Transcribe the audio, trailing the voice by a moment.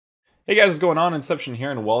Hey guys, what's going on? Inception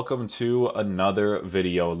here, and welcome to another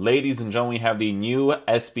video. Ladies and gentlemen, we have the new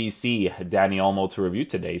SBC Dani Olmo to review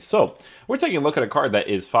today. So, we're taking a look at a card that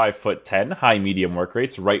is 5'10", high medium work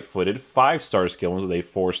rates, right-footed, 5-star skills with a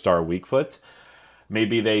 4-star weak foot.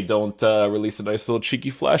 Maybe they don't release a nice little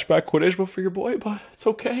cheeky flashback quittage for your boy, but it's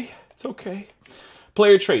okay. It's okay.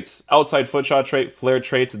 Player traits, outside foot shot trait, flare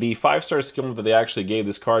traits. The 5-star skill that they actually gave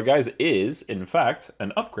this card, guys, is, in fact,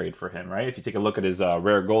 an upgrade for him, right? If you take a look at his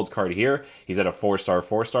rare gold card here, he's at a 4-star,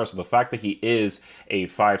 4-star. So the fact that he is a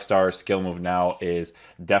 5-star skill move now is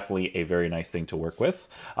definitely a very nice thing to work with.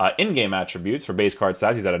 In-game attributes for base card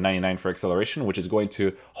stats, he's at a 99 for acceleration, which is going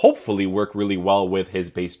to hopefully work really well with his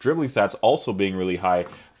base dribbling stats also being really high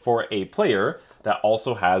for a player that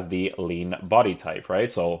also has the lean body type,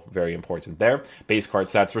 right? So very important there. Base card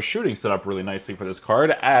stats for shooting set up really nicely for this card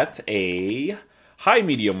at a high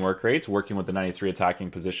medium work rate, working with the 93 attacking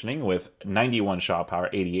positioning with 91 shot power,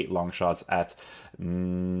 88 long shots at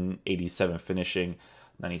 87 finishing,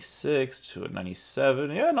 96 to a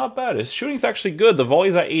 97. Yeah, not bad. His shooting's actually good. The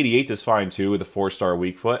volley's at 88 is fine too with a 4-star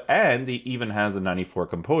weak foot, and he even has a 94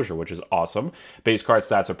 composure, which is awesome. Base card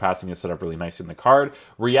stats are passing is set up really nice in the card.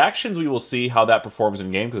 Reactions, we will see how that performs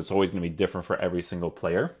in game because it's always going to be different for every single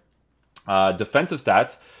player. Defensive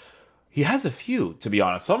stats. He has a few, to be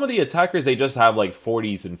honest. Some of the attackers, they just have like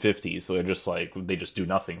 40s and 50s, so they're just like, they just do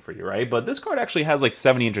nothing for you, right? But this card actually has like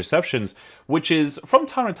 70 interceptions, which is from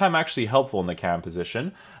time to time actually helpful in the cam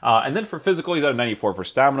position. And then for physical, he's at a 94 for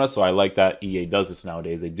stamina, so I like that EA does this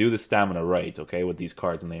nowadays. They do the stamina right, okay, with these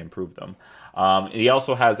cards, and they improve them. He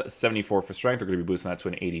also has 74 for strength. We're going to be boosting that to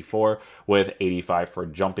an 84 with 85 for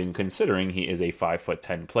jumping, considering he is a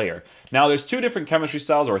 5'10" player. Now, there's two different chemistry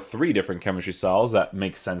styles, or three different chemistry styles that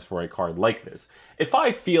make sense for a card like this. If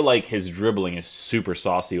I feel like his dribbling is super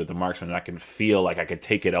saucy with the marksman and I can feel like I could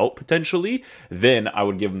take it out potentially, then I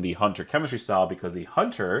would give him the Hunter chemistry style because the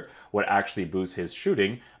Hunter would actually boost his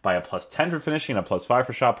shooting by a +10 for finishing and a +5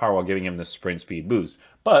 for shot power while giving him the sprint speed boost.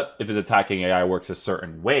 But if his attacking AI works a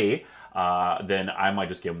certain way, then I might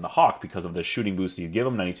just give him the Hawk because of the shooting boost that you give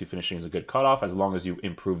him. 92 finishing is a good cutoff as long as you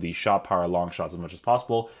improve the shot power, long shots as much as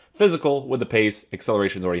possible. Physical with the pace,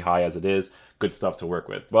 acceleration is already high as it is. Good stuff to work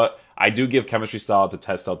with. But I do give chemistry style to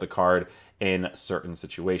test out the card in certain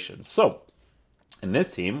situations. So in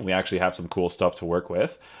this team, we actually have some cool stuff to work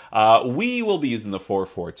with. We will be using the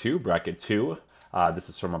 4-4-2, bracket 2. This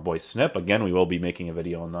is from my boy Snip. Again, we will be making a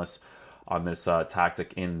video on this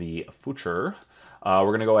tactic in the future. We're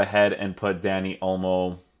going to go ahead and put Dani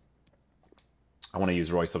Olmo. I want to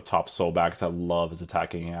use Royce up top so bad because I love his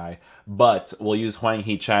attacking AI. But we'll use Hwang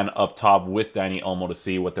Hee-chan up top with Dani Olmo to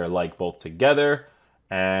see what they're like both together.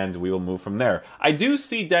 And we will move from there. I do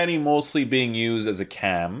see Dani mostly being used as a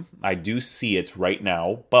cam. I do see it right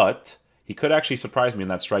now. But he could actually surprise me in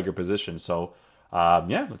that striker position. So,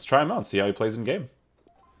 yeah, let's try him out and see how he plays in game.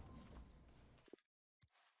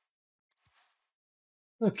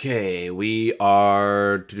 Okay, we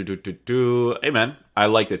are... Hey, man, I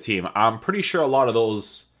like the team. I'm pretty sure all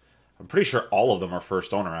of them are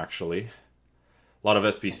first owner, actually. A lot of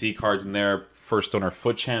SBC cards in there. First owner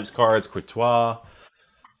foot champs cards, Courtois.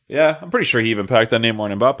 Yeah, I'm pretty sure he even packed that name more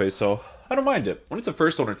than Mbappe, so I don't mind it. When it's a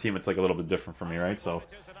first owner team, it's like a little bit different for me, right? So,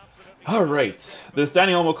 all right. This Dani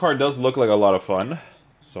Olmo card does look like a lot of fun,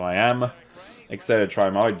 so I am excited to try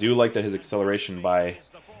him out. I do like that his acceleration by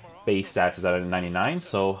base stats is at a 99,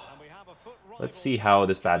 so let's see how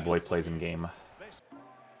this bad boy plays in game.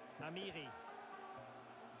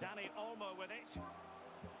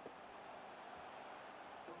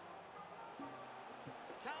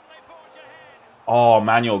 Oh,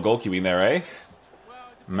 manual goalkeeping there, eh?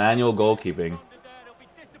 Manual goalkeeping.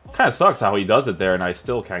 Kind of sucks how he does it there, and I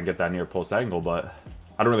still can't get that near post angle, but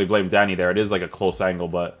I don't really blame Dani there. It is like a close angle,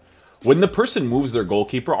 but when the person moves their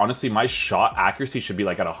goalkeeper, honestly, my shot accuracy should be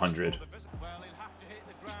like at 100.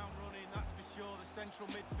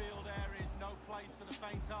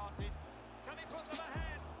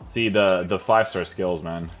 See, the 5-star skills,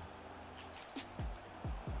 man.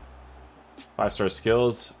 5-star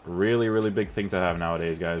skills, really, really big thing to have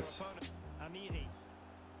nowadays, guys.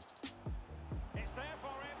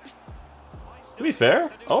 To be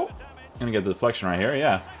fair, oh, gonna get the deflection right here,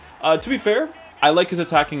 yeah. To be fair, I like his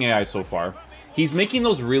attacking AI so far. He's making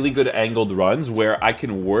those really good angled runs where I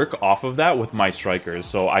can work off of that with my strikers.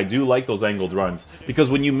 So I do like those angled runs. Because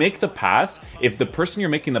when you make the pass, if the person you're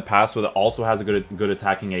making the pass with also has a good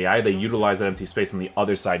attacking AI, they utilize that empty space on the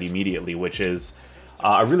other side immediately, which is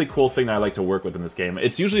a really cool thing that I like to work with in this game.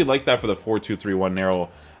 It's usually like that for the 4-2-3-1 narrow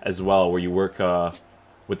as well, where you work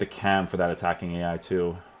with the cam for that attacking AI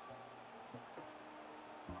too.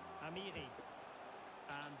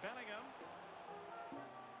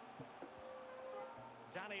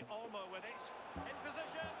 Dani Olmo with it. In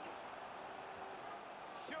position.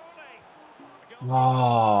 Surely.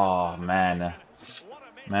 Oh, man.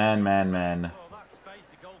 Man.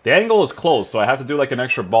 The angle is close, so I have to do like an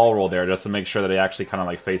extra ball roll there just to make sure that it actually kind of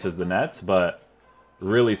like faces the net, but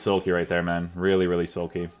really silky right there, man. Really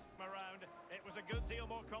silky. It was a good deal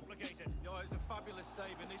more complicated. No, it's a fabulous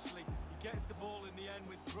save initially. He gets the ball in the end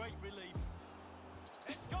with great relief.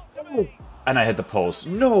 It's got to be. And I hit the post.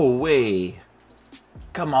 No way.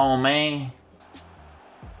 Come on, man.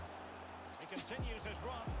 He continues his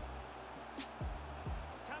run.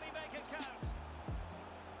 Can he make it count?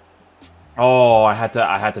 Oh, I had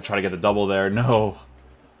to try to get the double there. No.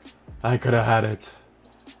 I could have had it.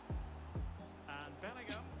 And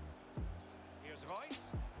Bellingham. Here's Royce.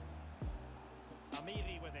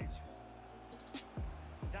 Amiri with it.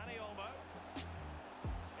 Dani Olmo.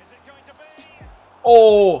 Is it going to be?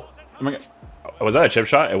 Oh. Was that a chip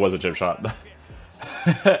shot? It was a chip shot.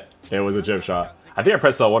 It was a chip shot. I think I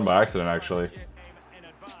pressed L1 by accident, actually. In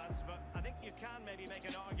advance, but I think you can maybe make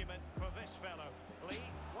an argument for this fellow. Lee,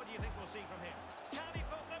 what do you think we'll see from him? Can he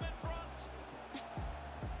put them in front?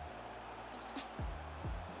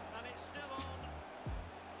 And it's still on.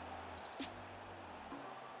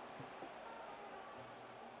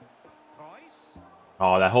 Royce.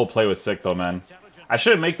 Oh, that whole play was sick, though, man. I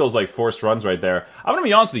shouldn't make those, like, forced runs right there. I'm gonna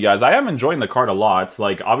be honest with you guys. I am enjoying the card a lot.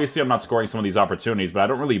 Like, obviously, I'm not scoring some of these opportunities, but I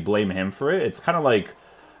don't really blame him for it. It's kind of like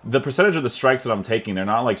the percentage of the strikes that I'm taking, they're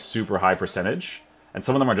not, like, super high percentage. And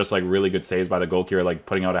some of them are just, like, really good saves by the goalkeeper, like,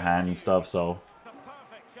 putting out a hand and stuff, so... The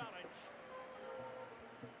perfect challenge.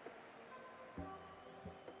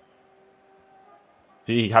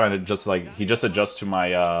 See, he kind of just, like, he just adjusts to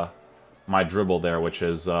my, my dribble there, which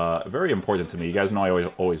is, very important to me. You guys know I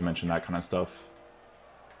always mention that kind of stuff.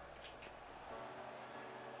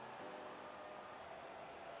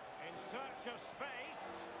 In search of space.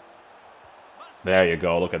 There you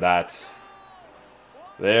go, look at that.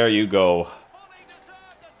 There you go.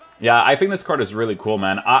 Yeah, I think this card is really cool,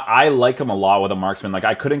 man. I like him a lot with a marksman. Like,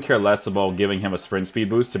 I couldn't care less about giving him a sprint speed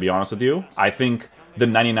boost, to be honest with you. I think the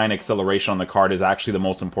 99 acceleration on the card is actually the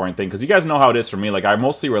most important thing, because you guys know how it is for me. Like, I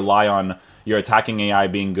mostly rely on your attacking AI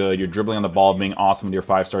being good, your dribbling on the ball being awesome with your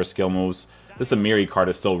 5-star skill moves. This Amiri card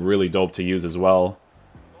is still really dope to use as well.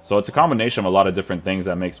 So it's a combination of a lot of different things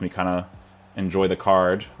that makes me kind of enjoy the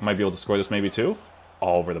card. I might be able to score this maybe too.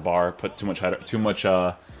 All over the bar. Put too much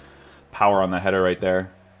power on the header right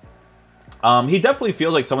there. He definitely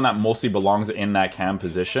feels like someone that mostly belongs in that cam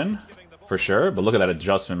position, for sure. But look at that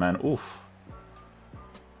adjustment, man. Oof.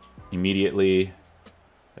 Immediately.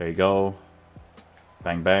 There you go.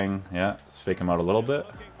 Bang, bang. Yeah, let's fake him out a little bit.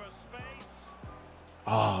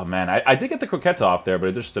 Oh, man. I did get the croqueta off there, but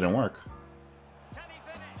it just didn't work.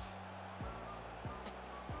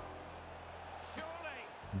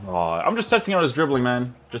 Oh, I'm just testing out his dribbling,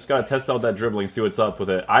 man. Just gotta test out that dribbling, see what's up with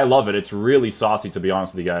it. I love it. It's really saucy, to be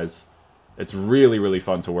honest with you guys. It's really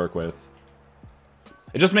fun to work with.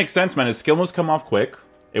 It just makes sense, man. His skill moves come off quick.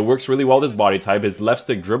 It works really well with his body type. His left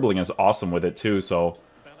stick dribbling is awesome with it, too, so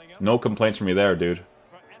no complaints from me there, dude.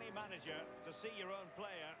 For any manager to see your own player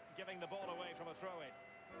giving the ball away from a throw-in.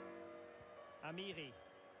 Amiri.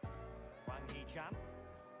 Wang Hee-chan.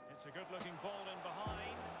 It's a good-looking ball in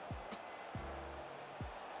behind.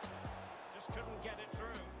 Just couldn't get it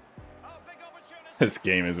through. Oh, big opportunity. This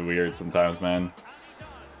game is weird sometimes, man.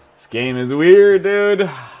 This game is weird, dude.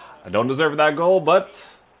 I don't deserve that goal, but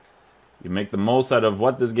you make the most out of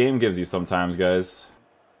what this game gives you sometimes, guys.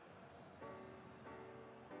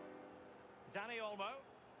 Dani Olmo.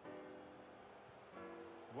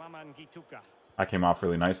 Waman Gituka. That came off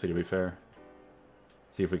really nicely, to be fair.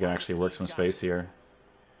 See if we can actually work some space here.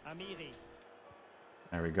 Amiri.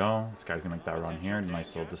 There we go. This guy's gonna make that run here.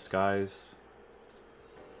 Nice little disguise.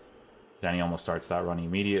 Dani almost starts that run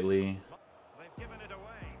immediately. They've given it away.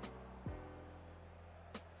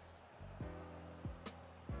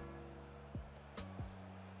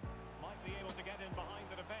 Might be able to get in behind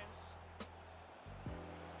the defense.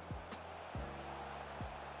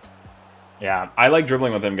 Yeah, I like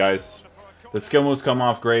dribbling with him, guys. The skill moves come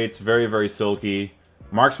off great. It's very silky.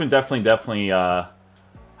 Marksman definitely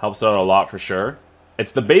helps out a lot for sure.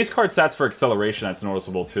 It's the base card stats for acceleration that's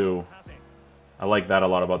noticeable too. I like that a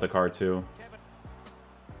lot about the card too.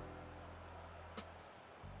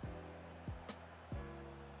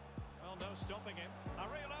 Well, no stopping him. A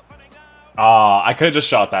real opening now. Ah, I could have just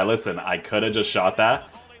shot that. Listen, I could have just shot that,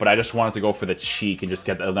 but I just wanted to go for the cheek and just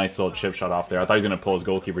get a nice little chip shot off there. I thought he was going to pull his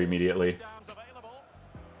goalkeeper immediately. Downs available.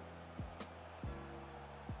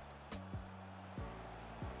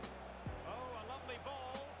 Oh, a lovely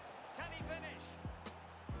ball. Can he finish?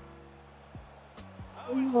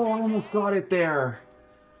 Oh, I almost got it there.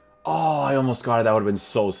 Oh, I almost got it. That would have been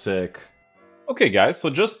so sick. Okay, guys, so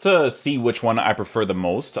just to see which one I prefer the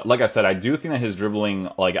most, like I said, I do think that his dribbling,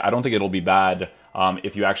 like, I don't think it'll be bad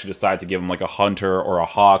if you actually decide to give him, like, a Hunter or a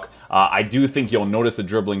Hawk. I do think you'll notice the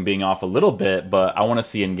dribbling being off a little bit, but I want to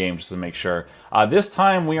see in-game just to make sure. This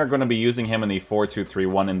time, we are going to be using him in the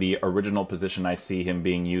 4-2-3-1 in the original position I see him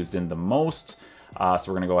being used in the most. So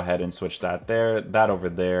we're going to go ahead and switch that there, that over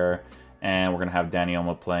there, and we're going to have Dani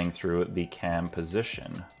Olmo playing through the cam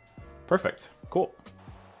position. Perfect. Cool.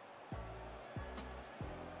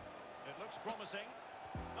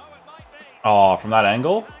 Oh, from that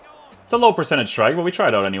angle? It's a low percentage strike, but we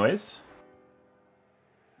tried out anyways.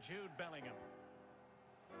 Jude Bellingham.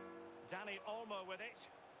 Dani Olmo with it.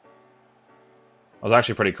 That was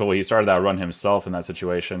actually pretty cool. He started that run himself in that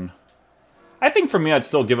situation. I think for me, I'd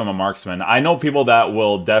still give him a marksman. I know people that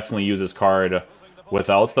will definitely use this card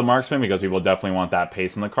without the marksman because people definitely want that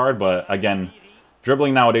pace in the card. But again,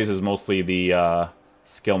 dribbling nowadays is mostly the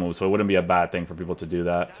skill move, so it wouldn't be a bad thing for people to do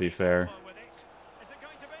that, to be fair.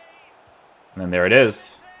 And then there it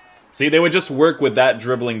is. See, they would just work with that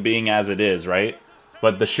dribbling being as it is, right?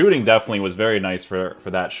 But the shooting definitely was very nice for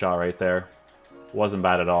that shot right there. Wasn't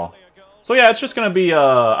bad at all. So yeah, it's just going to be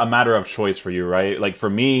a matter of choice for you, right? Like for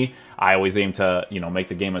me, I always aim to, you know, make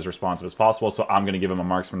the game as responsive as possible. So I'm going to give him a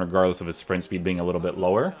marksman regardless of his sprint speed being a little bit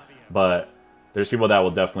lower. But there's people that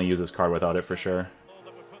will definitely use this card without it for sure.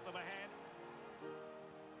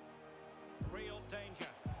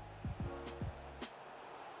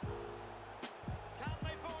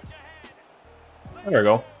 There we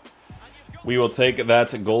go. We will take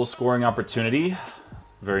that goal scoring opportunity.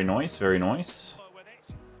 Very nice, very nice.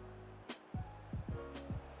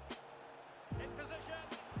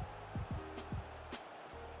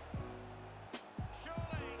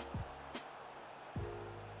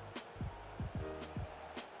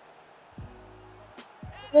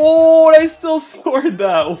 Oh, I still scored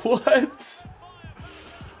that. What?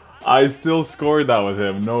 I still scored that with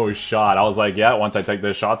him. No shot. I was like, yeah, once I take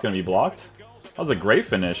this shot, it's going to be blocked. That was a great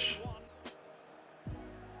finish.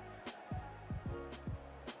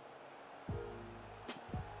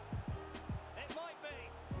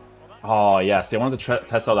 Oh, yes. They wanted to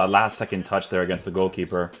test out that last second touch there against the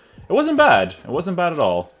goalkeeper. It wasn't bad. It wasn't bad at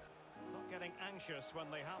all. Not getting anxious when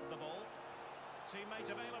they have the ball. Teammate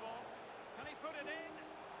available. Can he put it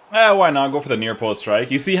in? Why not? Go for the near post strike.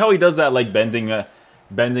 You see how he does that, like, bending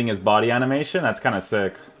his body animation? That's kind of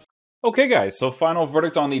sick. Okay guys, so final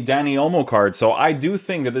verdict on the Dani Olmo card. So I do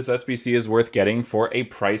think that this SBC is worth getting for a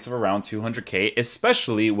price of around 200k,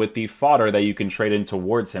 especially with the fodder that you can trade in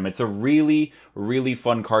towards him. It's a really, really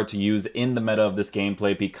fun card to use in the meta of this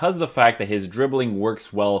gameplay because of the fact that his dribbling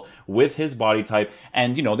works well with his body type.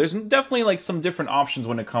 And, you know, there's definitely like some different options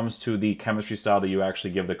when it comes to the chemistry style that you actually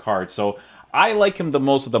give the card. So I like him the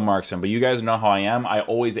most with the marksman, but you guys know how I am. I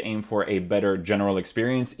always aim for a better general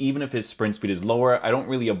experience, even if his sprint speed is lower. I don't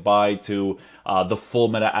really abide to the full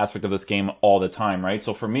meta aspect of this game all the time, right?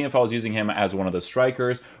 So for me, if I was using him as one of the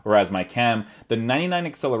strikers or as my cam, the 99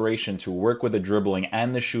 acceleration to work with the dribbling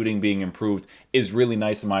and the shooting being improved is really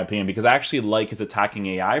nice in my opinion because I actually like his attacking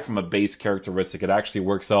AI from a base characteristic. It actually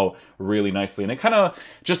works out really nicely, and it kind of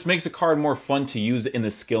just makes a card more fun to use in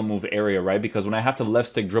the skill move area, right? Because when I have to left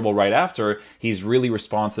stick dribble right after, he's really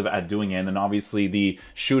responsive at doing it. And then obviously the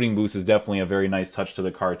shooting boost is definitely a very nice touch to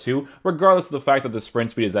the card too, regardless of the fact that the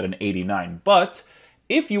sprint speed is at an 89. But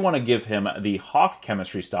if you want to give him the Hawk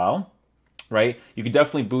chemistry style, right, you could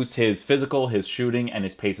definitely boost his physical, his shooting, and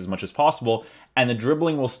his pace as much as possible. And the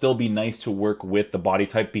dribbling will still be nice to work with the body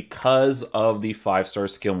type because of the 5-star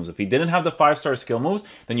skill moves. If he didn't have the 5-star skill moves,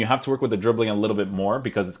 then you have to work with the dribbling a little bit more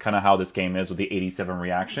because it's kind of how this game is with the 87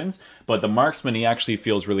 reactions. But the marksman, he actually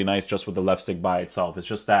feels really nice just with the left stick by itself. It's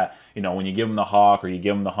just that, you know, when you give him the Hawk or you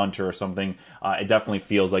give him the Hunter or something, it definitely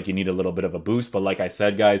feels like you need a little bit of a boost. But like I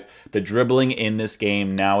said, guys, the dribbling in this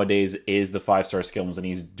game nowadays is the 5-star skill moves, and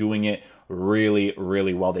he's doing it really,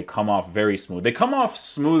 really well. They come off very smooth. They come off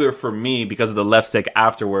smoother for me because of the left stick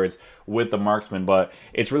afterwards with the marksman, but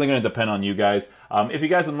it's really going to depend on you guys. If you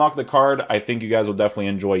guys unlock the card, I think you guys will definitely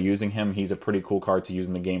enjoy using him. He's a pretty cool card to use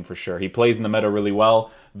in the game for sure. He plays in the meta really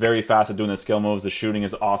well, very fast at doing the skill moves. The shooting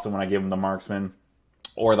is awesome when I give him the marksman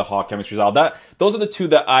or the Hawk chemistry style. Those are the two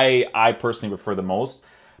that I personally prefer the most.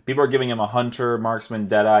 People are giving him a Hunter, marksman,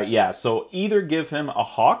 Deadeye. Yeah, so either give him a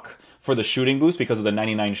Hawk for the shooting boost because of the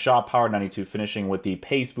 99 shot power, 92 finishing with the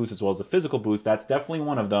pace boost as well as the physical boost. That's definitely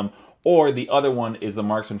one of them. Or the other one is the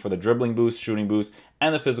marksman for the dribbling boost, shooting boost,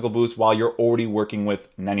 and the physical boost while you're already working with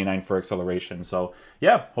 99 for acceleration. So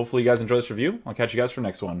yeah, hopefully you guys enjoy this review. I'll catch you guys for the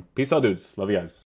next one. Peace out, dudes. Love you guys.